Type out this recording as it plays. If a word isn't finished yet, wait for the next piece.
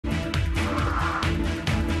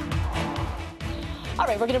All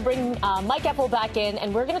right, we're going to bring Mike Eppel back in,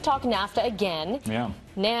 and we're going to talk NAFTA again. Yeah.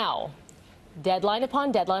 Now, deadline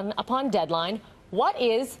upon deadline upon deadline. What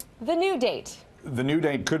is the new date? The new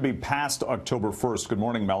date could be past October 1st. Good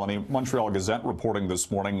morning, Melanie. Montreal Gazette reporting this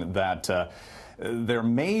morning that there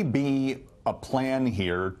may be a plan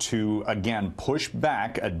here to, again, push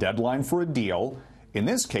back a deadline for a deal, in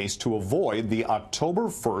this case to avoid the October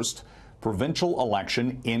 1st provincial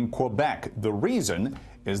election in Quebec. The reason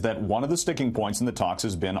is that one of the sticking points in the talks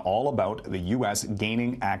has been all about the U.S.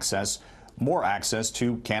 gaining more access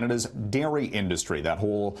to Canada's dairy industry. That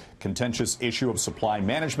whole contentious issue of supply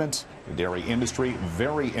management, the dairy industry,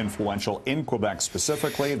 very influential in Quebec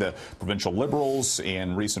specifically. The provincial Liberals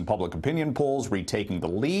in recent public opinion polls retaking the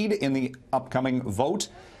lead in the upcoming vote.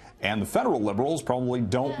 And the federal Liberals probably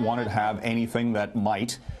don't want to have anything that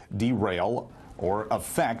might derail or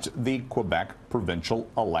affect the Quebec provincial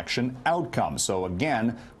election outcome. So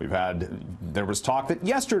again, there was talk that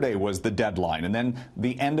yesterday was the deadline, and then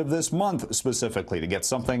the end of this month specifically, to get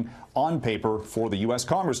something on paper for the U.S.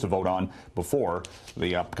 Congress to vote on before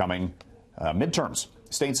the upcoming midterms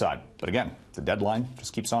stateside. But again, the deadline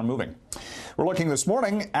just keeps on moving. We're looking this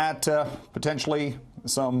morning at potentially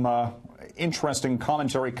some interesting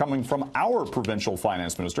commentary coming from our provincial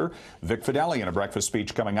finance minister, Vic Fedeli, in a breakfast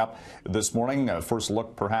speech coming up this morning. First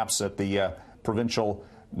look perhaps at the provincial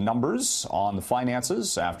numbers on the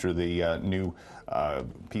finances after the new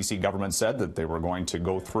PC government said that they were going to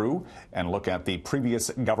go through and look at the previous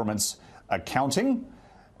government's accounting.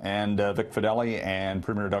 And Vic Fedeli and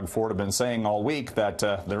Premier Doug Ford have been saying all week that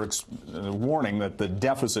they're warning that the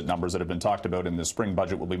deficit numbers that have been talked about in the spring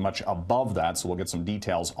budget will be much above that. So we'll get some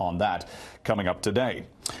details on that coming up today.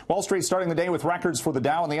 Wall Street starting the day with records for the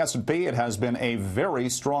Dow and the S&P. It has been a very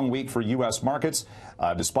strong week for U.S. markets.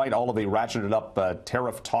 Despite all of the ratcheted up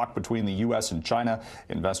tariff talk between the U.S. and China,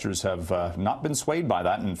 investors have not been swayed by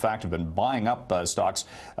that. And in fact, have been buying up stocks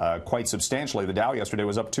quite substantially. The Dow yesterday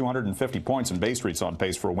was up 250 points, and Bay Street's on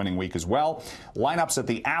pace for a winning week as well. Lineups at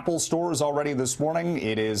the Apple stores already this morning.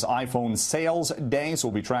 It is iPhone sales day, so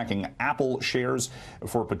we'll be tracking Apple shares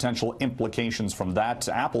for potential implications from that.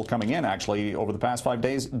 Apple coming in actually over the past 5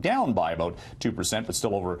 days down by about 2%, but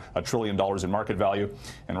still over $1 trillion in market value.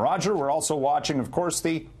 And Roger, we're also watching, of course,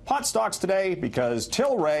 the pot stocks today, because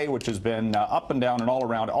Tilray, which has been up and down and all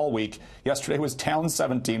around all week, yesterday was down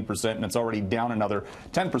 17%, and it's already down another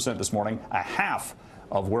 10% this morning, a half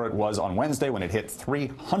of where it was on Wednesday when it hit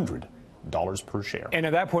 $300 per share. And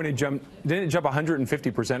at that point, didn't it jump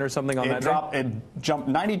 150% or something on that day? It jumped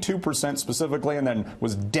 92% specifically, and then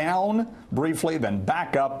was down briefly, then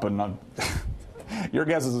back up, and your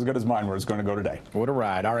guess is as good as mine where it's going to go today. What a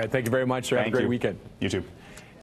ride. All right. Thank you very much, sir. Have a great weekend. You too.